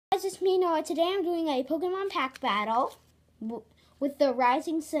guys, it's me, Noah. Today I'm doing a Pokemon pack battle with the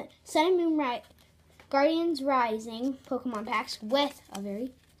Rising Sun and Moon Guardians Rising Pokemon packs with a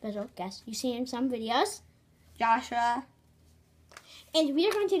very special guest you see in some videos, Joshua. And we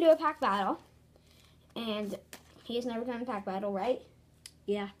are going to do a pack battle. And he has never done a pack battle, right?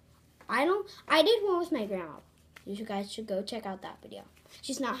 Yeah. I did one with my grandma. You guys should go check out that video.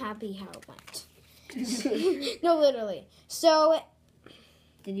 She's not happy how it went. No, literally. So...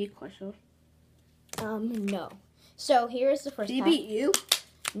 Did you crush her? No. So here's the first Did he pack. beat you?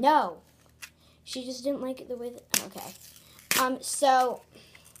 No. She just didn't like it the way that... Okay. So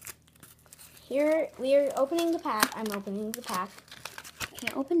here we are opening the pack. I'm opening the pack. Can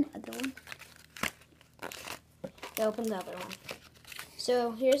I open the other one? I opened the other one.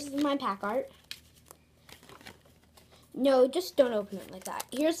 So here's my pack art. No, just don't open it like that.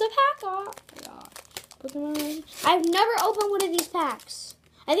 Here's the pack art. Pokemon. I've never opened one of these packs.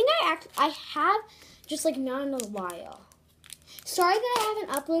 I think I have, just like not in a while. Sorry that I haven't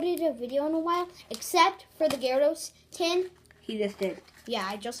uploaded a video in a while, except for the Gyarados tin. He just did. Yeah,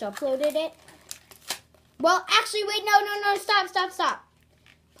 I just uploaded it. Well, actually, wait, no, stop.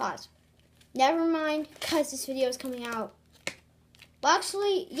 Pause. Never mind, because this video is coming out. Well,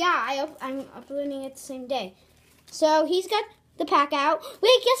 actually, yeah, I'm uploading it the same day. So he's got the pack out.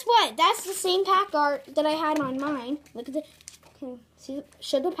 Wait, guess what? That's the same pack art that I had on mine. Look at the... See,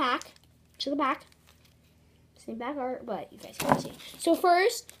 show the pack. Same pack art, but you guys can't see. So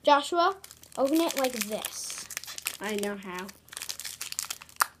first, Joshua, open it like this. I know how.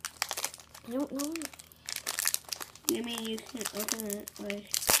 I don't know. You mean you can open it like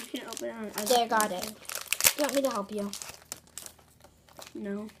you can open it on other There, got it. Do you want me to help you?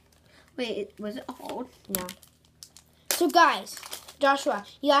 No. Wait, was it hold? No. So guys, Joshua,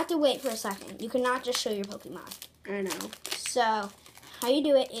 you have to wait for a second. You cannot just show your Pokemon. I know. So, how you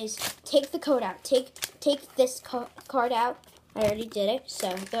do it is take the code out. Take this card out. I already did it.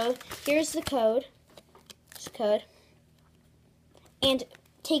 So, here's the code. This code. And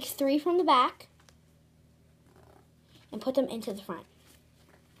take 3 from the back and put them into the front.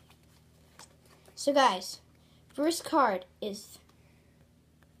 So, guys, first card is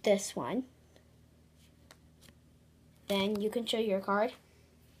this one. Then you can show your card.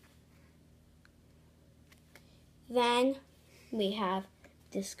 Then we have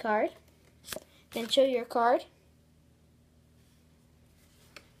this card. Then show your card.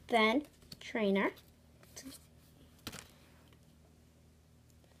 Then trainer.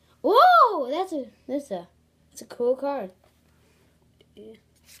 Whoa, that's a cool card. Yeah.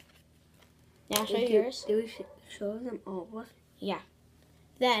 Now show yours. Do we show them all? What? Yeah.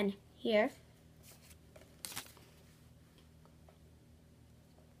 Then here.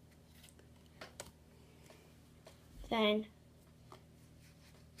 Then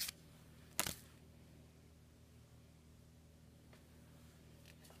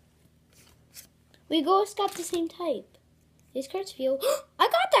we both got the same type. These cards feel... I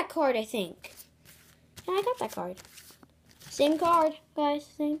got that card, I think. Yeah, I got that card. Same card, guys.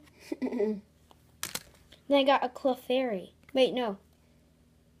 Same. Then I got a Clefairy. Wait, no.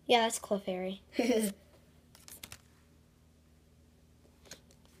 Yeah, that's Clefairy.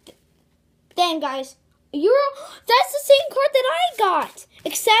 Then, guys, that's the same card that I got,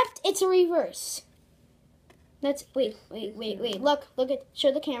 except it's a reverse. That's wait. Look at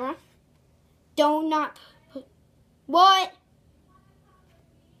show the camera. Not put what?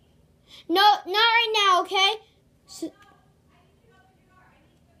 No, not right now, okay? So,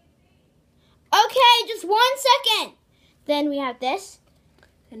 okay, just 1 second. Then we have this.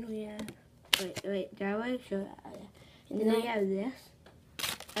 Then we have wait. Do I want to show that? And then we have this.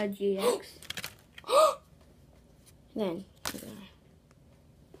 A GX. Then,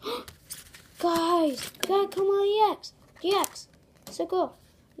 guys, gotta come on, GX, so cool.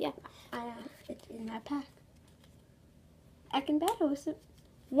 Yeah, it's in that pack. I can battle with it.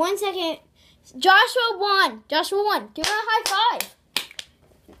 1 second. Joshua won. Give her a high five.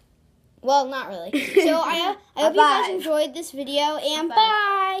 Well, not really. So I hope you guys enjoyed this video, and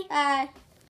bye. Bye.